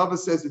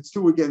it's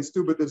 2 against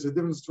 2, but there's a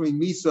difference between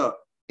Misa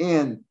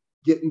and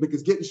Gittin,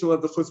 because Gittin she'll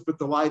have the chutzpah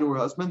to lie to her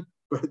husband.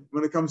 But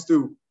when it comes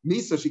to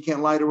Misa, she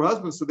can't lie to her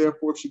husband. So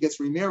therefore, if she gets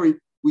remarried,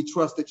 we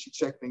trust that she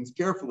checked things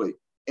carefully.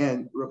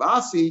 And Rav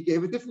Asi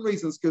gave a different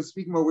reasons, because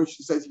speaking about which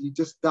she says you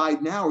just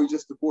died now or you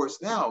just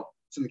divorced now.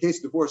 So in the case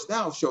of divorce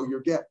now, show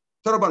your get.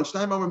 Let's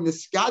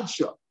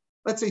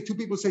say 2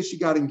 people say she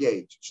got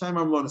engaged.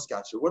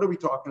 What are we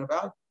talking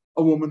about?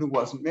 A woman who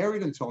wasn't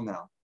married until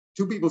now.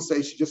 2 people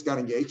say she just got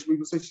engaged. 2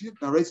 people say she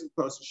didn't. Now, she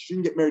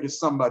shouldn't get married to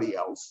somebody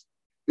else.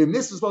 Then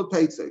this is what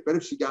Tate say. But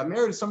if she got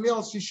married to somebody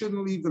else, she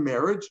shouldn't leave the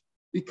marriage,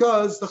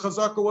 because the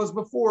chazaka was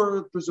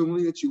before,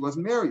 presumably, that she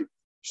wasn't married.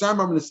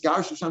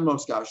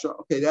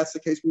 Okay, that's the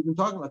case we've been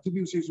talking about. 2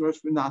 people say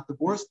she's not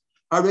divorced.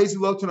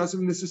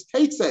 This is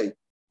Tate say,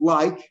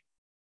 like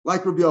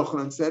Rabbi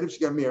Yochanan said, if she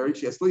got married,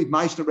 she has to leave.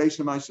 Ma'ishna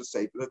Reisha, Ma'ishna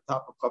Sefer, the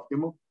top of Chav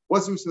Gimel.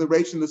 What's the in the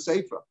Reisha and the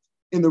Sefer?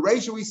 In the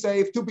Reisha, we say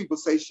if 2 people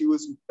say she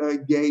was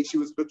gay, she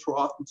was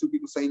betrothed, and 2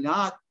 people say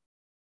not.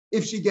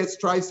 If she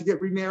tries to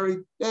get remarried,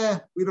 she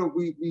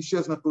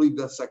doesn't have to leave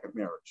the second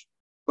marriage.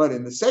 But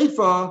in the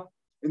Sefer,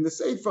 in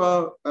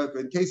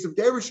case of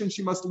Gerushin,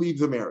 she must leave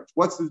the marriage.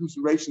 What's the difference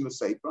between Reisha and the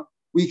Sefer?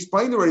 We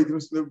explained already the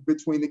difference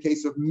between the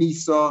case of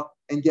Misa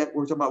and get.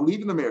 We're talking about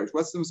leaving the marriage.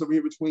 What's the difference over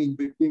here between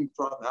being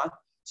betrothed and not?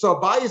 So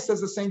Abaya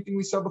says the same thing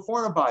we saw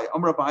before in Abaya.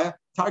 Amar Abaya,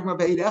 talking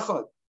about Eid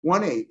Echad.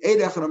 1-8. Eid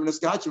Echad, I'm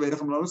Naskasha, Eid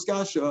Echad, I'm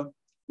Naskasha.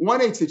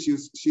 1-8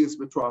 says she is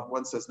betrothed,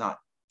 1 says not.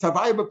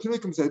 Tavaya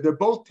Bapilikum said they're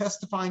both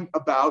testifying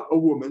about a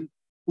woman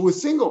who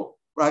was single,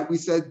 right? We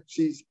said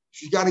she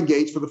got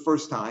engaged for the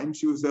first time.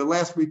 She was there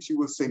last week, she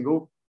was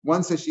single.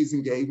 1 says she's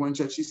engaged, 1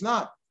 says she's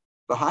not.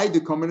 The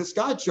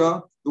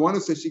one who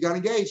says she got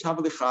engaged,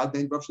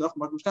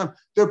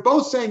 they're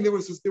both saying there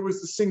was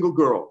a single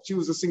girl. She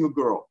was a single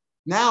girl.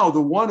 Now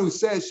the one who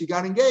says she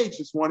got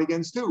engaged is 1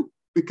 against 2,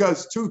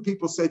 because 2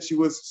 people said she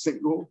was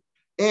single,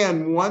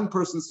 and 1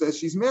 person says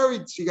she's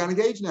married. She got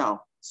engaged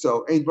now.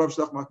 So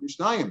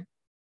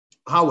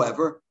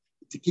however,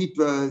 to keep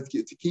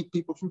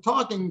people from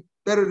talking,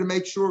 better to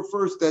make sure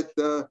first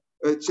that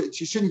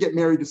she shouldn't get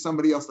married to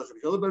somebody else.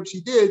 But if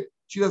she did,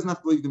 she doesn't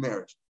have to leave the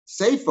marriage.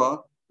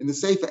 Seifa, in the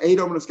Seifa,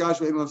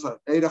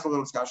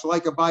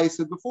 like Abaya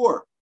said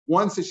before.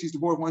 1 says she's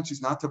divorced, 1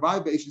 she's not. They're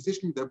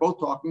both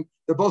talking.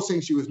 They're both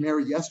saying she was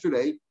married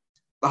yesterday.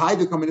 The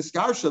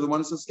one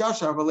who says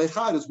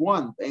Skarsha is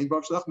 1. And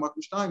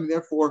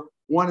therefore,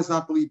 1 is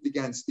not believed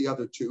against the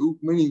other 2,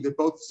 meaning that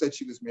both said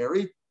she was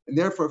married. And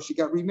therefore, if she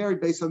got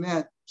remarried based on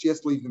that, she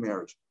has to leave the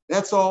marriage.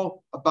 That's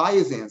all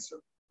Abaya's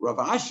answer. Rav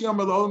Ashi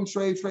Amar Lo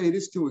Trey, it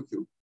is 2 and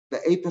 2. The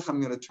Apech, I'm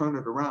going to turn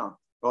it around.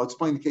 I'll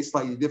explain the case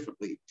slightly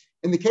differently.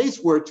 In the case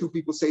where 2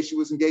 people say she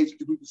was engaged,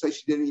 2 people say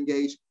she didn't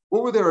engage,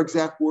 what were their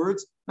exact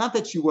words? Not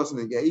that she wasn't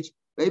engaged.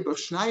 2 people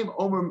say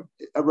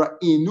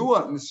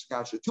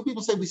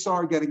we saw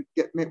her we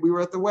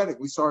were at the wedding,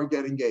 we saw her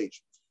get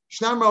engaged.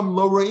 We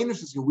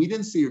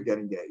didn't see her get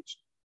engaged.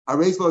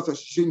 She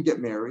shouldn't get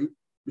married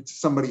to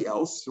somebody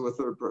else, to a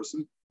third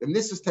person. And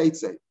this is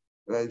Teitze.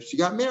 If she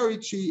got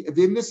married,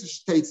 this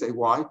is Teitze.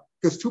 Why?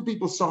 Because 2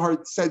 people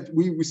said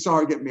we saw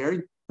her get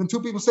married. And two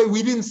people say,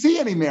 we didn't see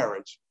any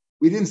marriage.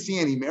 We didn't see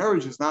any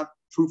marriage is not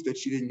proof that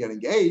she didn't get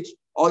engaged.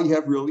 All you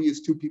have really is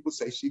two people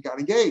say she got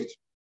engaged.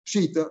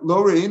 Shita,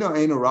 lo re'ina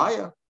ein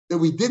raya, that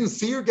we didn't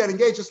see her get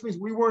engaged just means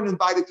we weren't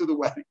invited to the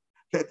wedding.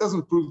 That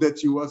doesn't prove that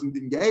she wasn't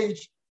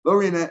engaged. Lo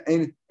re'ina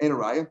ein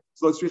raya.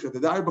 So let's read it. They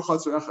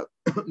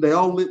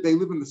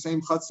live in the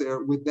same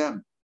chutzner with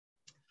them.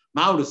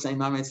 Mao the same,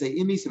 I might say,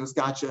 Imis and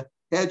Askacha,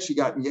 had she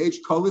got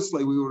engaged,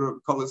 Kolisle, we would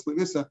have Kolisle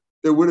Visa,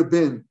 there would have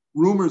been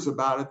rumors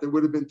about it, there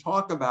would have been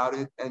talk about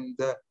it, and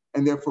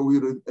therefore we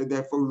would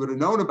have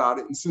known about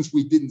it. And since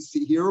we didn't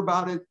hear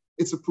about it,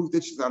 it's a proof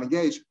that she's not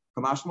engaged.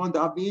 Sometimes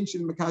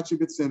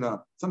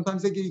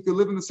you could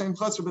live in the same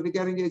chutzner, but they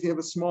get engaged, they have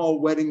a small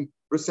wedding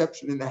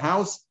reception in the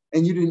house,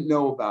 and you didn't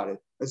know about it.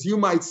 As you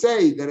might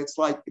say that it's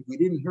like if we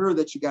didn't hear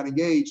that she got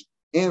engaged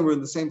and we're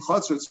in the same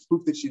chutzner, it's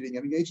proof that she didn't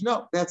get engaged.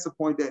 No, that's the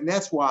point. And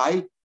that's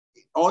why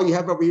all you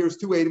have over here is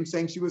two Adam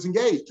saying she was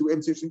engaged. Two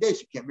Adam saying she's engaged.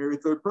 She can't marry a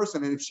third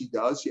person. And if she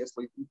does, she has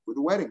to leave for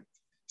the wedding.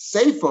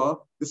 Seifa,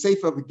 the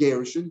Seifa of a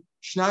Gerushin,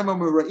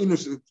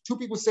 two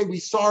people say we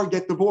saw her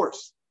get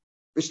divorced.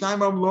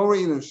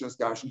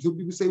 Two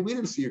people say we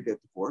didn't see her get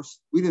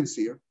divorced. We didn't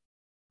see her.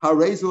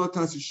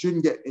 She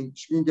shouldn't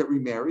get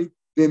remarried.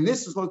 Then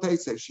this is what they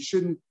say. She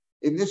shouldn't.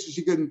 In this, she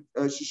shouldn't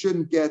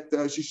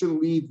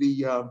leave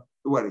the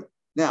wedding.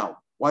 Now,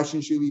 why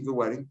shouldn't she leave the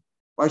wedding?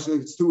 Why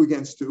should it's 2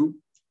 against 2?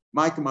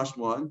 Micah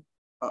Mashmalan,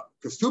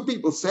 because two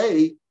people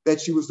say that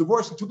she was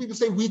divorced, and two people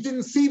say we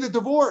didn't see the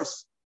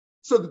divorce.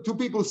 So the two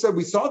people who said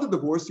we saw the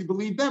divorce, you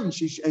believe them,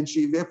 and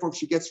she therefore if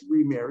she gets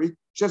remarried,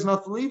 she has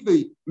not to leave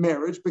the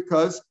marriage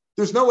because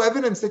there's no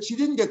evidence that she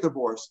didn't get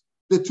divorced.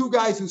 The two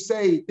guys who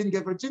say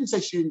didn't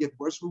say she didn't get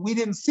divorced, but we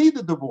didn't see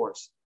the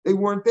divorce. They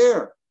weren't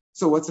there.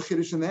 So what's the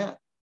chiddush in that?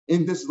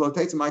 In this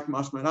lotates Mike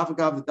Mashman,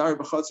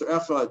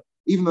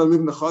 even though they live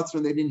in the chutzner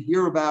and they didn't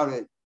hear about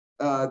it,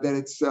 even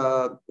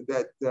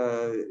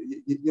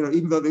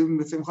though they live in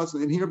the same chutzner, they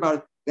didn't hear about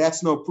it.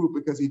 That's no proof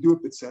because he do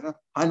it b'tzena.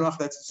 Hanuach,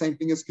 that's the same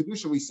thing as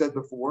kedusha we said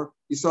before.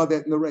 You saw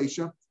that in the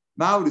Reisha.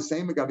 Mao the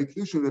same agabi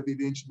kedusha that they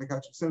didn't make.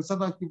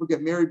 Sometimes people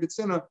get married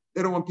b'tzena.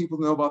 They don't want people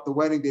to know about the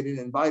wedding. They didn't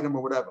invite them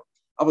or whatever.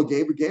 When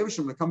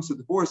it comes to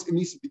divorce,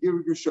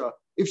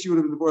 if she would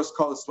have been divorced,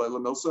 call it Slayla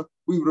Milsa.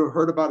 We would have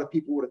heard about it.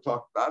 People would have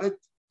talked about it.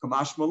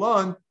 Kamash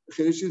Malan,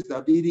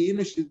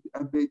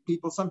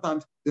 people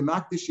sometimes the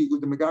Makdishi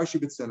with the Megarshi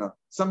Bitsina.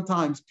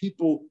 Sometimes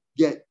people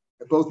get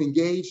both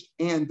engaged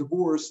and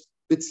divorced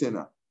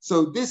Bitsina.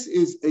 So this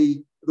is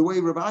the way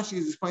Rav Ashi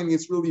is explaining,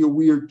 it's really a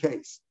weird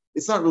case.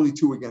 It's not really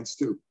 2 against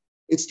 2.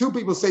 It's 2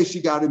 people say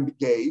she got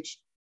engaged,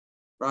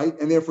 right?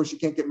 And therefore she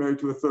can't get married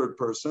to a third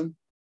person.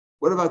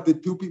 What about the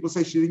 2 people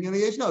say she didn't get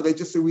engaged? No, they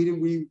just say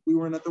we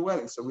weren't at the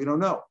wedding, so we don't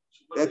know.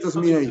 That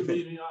doesn't mean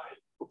anything.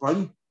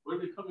 Pardon? Where are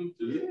they coming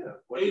to?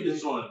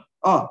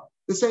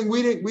 They're saying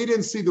we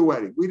didn't see the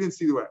wedding. We didn't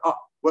see the wedding.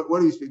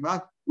 What are you speaking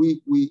about?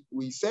 We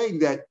saying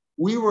that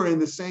we were in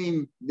the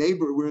same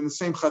neighborhood, we were in the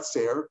same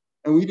chatzer,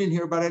 and we didn't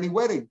hear about any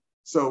wedding.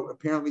 So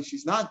apparently she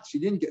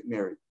didn't get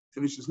married.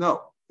 So she says,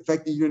 no. The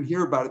fact that you didn't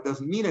hear about it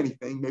doesn't mean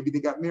anything. Maybe they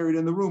got married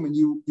in the room and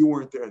you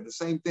weren't there. The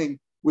same thing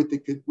with the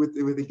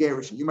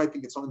Gerushin. You might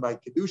think it's only by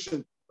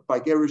Kedushin, but by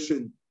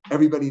Gerushin,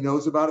 everybody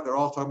knows about it. They're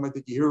all talking about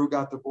the Year who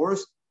got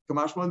divorced.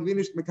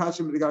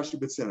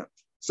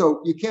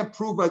 So you can't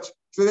prove much.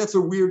 So that's a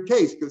weird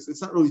case because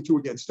it's not really 2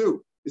 against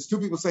 2. It's 2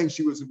 people saying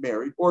she was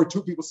married or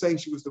 2 people saying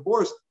she was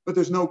divorced, but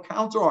there's no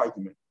counter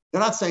argument.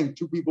 They're not saying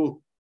 2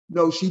 people,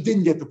 no, she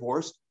didn't get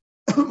divorced.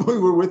 We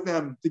were with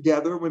them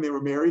together when they were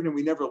married and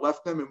we never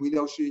left them and we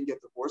know she didn't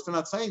get divorced. They're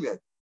not saying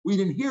that. We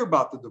didn't hear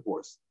about the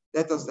divorce.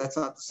 That's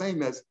not the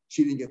same as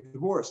she didn't get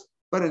divorced.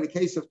 But in the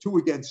case of 2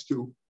 against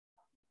 2,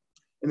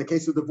 in the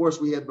case of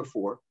divorce we had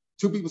before,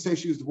 2 people say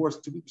she was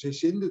divorced, 2 people say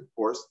she didn't get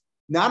divorced.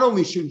 Not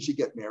only shouldn't she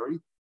get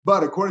married,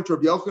 but according to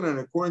Rabbi Yochanan and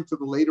according to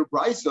the later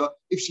Brisa,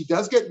 if she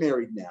does get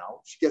married now,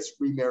 she gets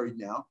remarried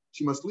now,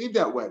 she must leave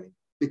that wedding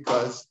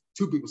because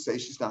 2 people say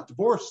she's not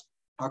divorced.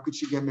 How could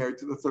she get married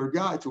to the third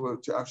guy to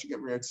actually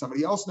get married to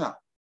somebody else now?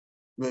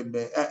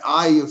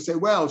 You'll say,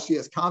 well, she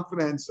has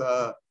confidence.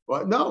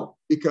 Well, no,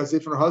 because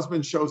if her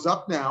husband shows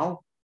up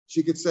now,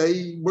 she could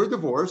say we're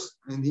divorced,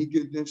 and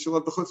she'll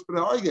have the chutzpah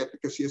to argue that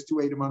because she has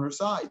 2 Adam on her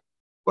side.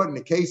 But in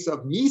the case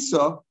of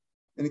Misa,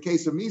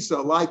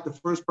 like the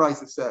first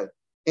Brisa said,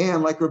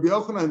 and like Rabbi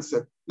Yochanan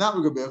said, not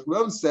Rabbi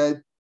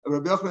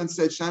Yochanan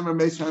said, Shaimer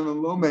Meis,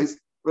 Shaimer Lo Meis,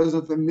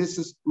 resident from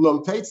Nissus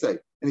Lo Teitze.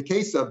 In the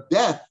case of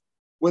death,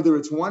 whether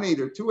it's 1 8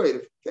 or 2 8,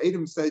 if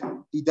Adam said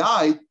he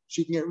died,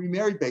 she can get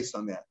remarried based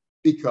on that.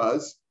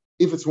 Because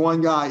if it's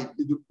one guy,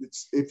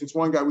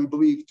 we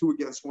believe 2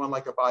 against 1,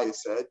 like Abaya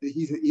said,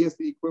 he has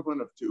the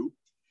equivalent of 2.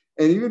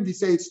 And even if you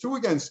say it's 2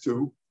 against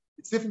 2,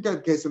 it's different in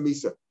the case of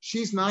Misa.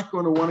 She's not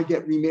going to want to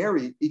get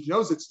remarried. He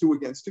knows it's 2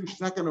 against 2.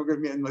 She's not going to get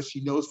remarried unless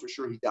she knows for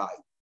sure he died.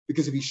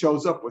 Because if he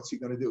shows up, what's he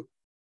going to do?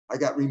 I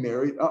got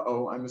remarried.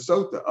 I'm a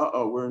sota.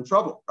 We're in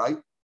trouble, right?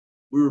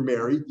 We were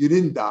married. You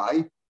didn't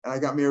die. And I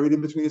got married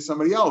in between to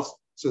somebody else.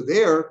 So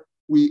there,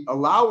 we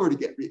allow her to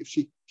get,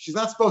 she's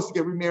not supposed to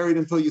get remarried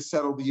until you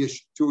settle the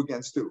issue, 2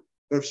 against 2.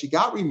 But if she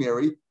got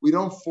remarried, we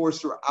don't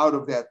force her out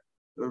of that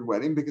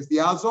wedding because the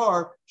odds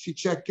are she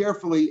checked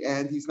carefully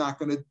and he's not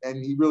going to, and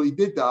he really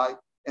did die,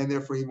 and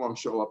therefore he won't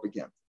show up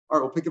again. All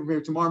right, we'll pick it up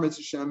here tomorrow,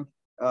 Mitzvah Shem.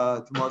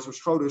 Tomorrow's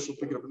Rosh Chodesh. We'll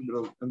pick it up in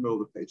the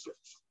middle of the page there.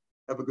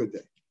 Have a good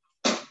day.